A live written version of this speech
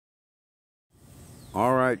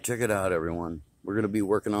All right, check it out, everyone. We're going to be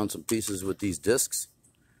working on some pieces with these discs.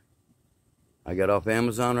 I got off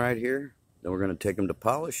Amazon right here. Then we're going to take them to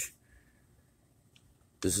polish.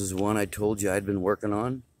 This is one I told you I'd been working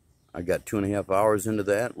on. I got 2.5 hours into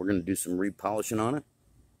that. We're going to do some repolishing on it.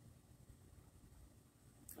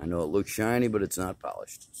 I know it looks shiny, but it's not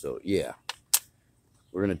polished. So, yeah.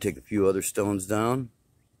 We're going to take a few other stones down.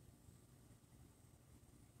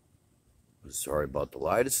 Sorry about the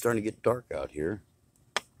light. It's starting to get dark out here.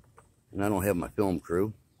 And I don't have my film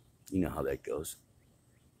crew. You know how that goes.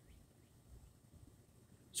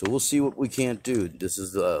 So we'll see what we can't do. This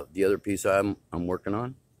is the other piece I'm working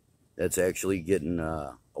on. That's actually getting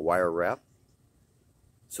a wire wrap.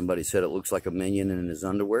 Somebody said it looks like a minion in his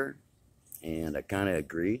underwear. And I kind of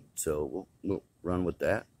agreed. So we'll run with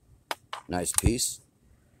that. Nice piece.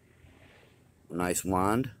 A nice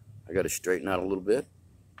wand. I got to straighten out a little bit.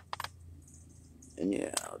 And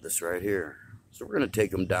yeah, this right here. So we're going to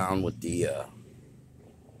take them down with the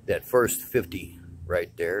that first 50 right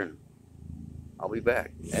there, and I'll be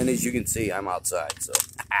back. And as you can see, I'm outside, so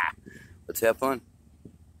let's have fun.